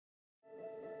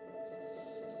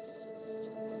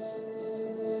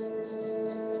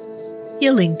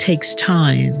Healing takes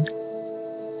time.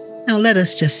 Now let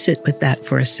us just sit with that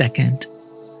for a second.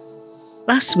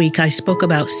 Last week, I spoke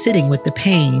about sitting with the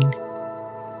pain.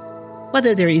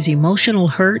 Whether there is emotional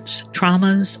hurts,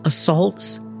 traumas,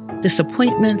 assaults,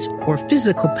 disappointments, or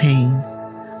physical pain,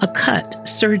 a cut,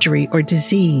 surgery, or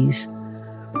disease,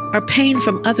 or pain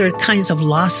from other kinds of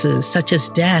losses such as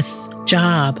death,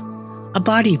 job, a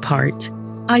body part,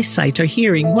 eyesight or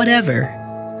hearing, whatever.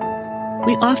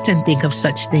 We often think of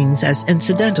such things as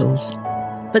incidentals,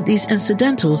 but these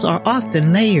incidentals are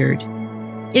often layered.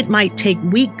 It might take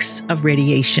weeks of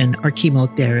radiation or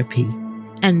chemotherapy,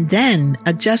 and then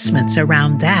adjustments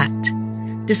around that,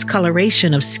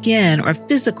 discoloration of skin or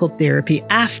physical therapy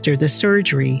after the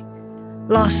surgery,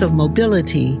 loss of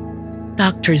mobility,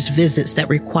 doctor's visits that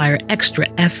require extra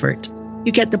effort.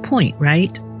 You get the point,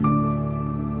 right?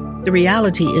 The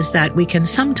reality is that we can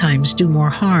sometimes do more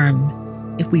harm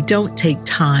if we don't take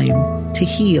time to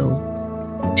heal,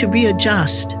 to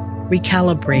readjust,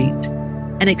 recalibrate,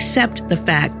 and accept the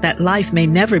fact that life may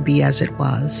never be as it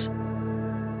was.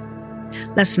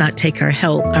 Let's not take our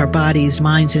health, our bodies,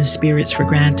 minds, and spirits for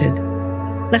granted.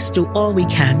 Let's do all we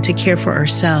can to care for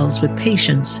ourselves with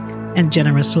patience and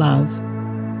generous love.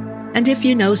 And if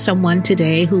you know someone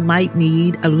today who might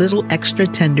need a little extra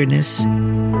tenderness,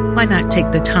 why not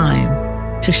take the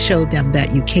time to show them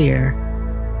that you care?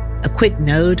 A quick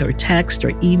note or text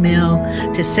or email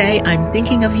to say, "I'm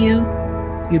thinking of you.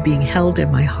 You're being held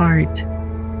in my heart.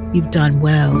 You've done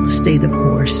well. Stay the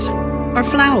course." Or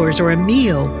flowers or a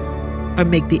meal, or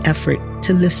make the effort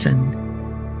to listen.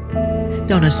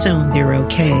 Don't assume they're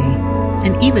okay.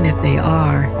 And even if they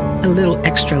are, a little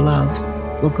extra love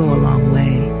will go a long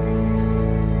way.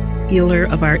 Healer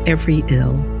of our every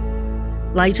ill,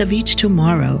 light of each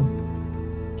tomorrow,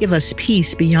 give us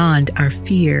peace beyond our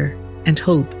fear and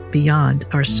hope beyond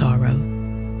our sorrow.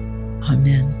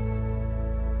 Amen.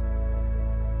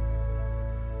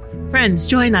 Friends,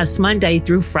 join us Monday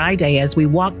through Friday as we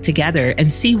walk together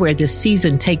and see where this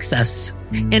season takes us.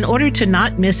 In order to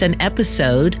not miss an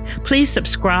episode, please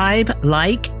subscribe,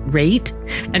 like, rate,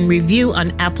 and review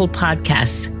on Apple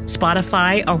Podcasts,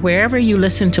 Spotify, or wherever you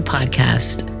listen to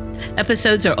podcasts.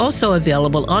 Episodes are also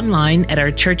available online at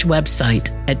our church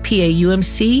website at paumcnyc.org.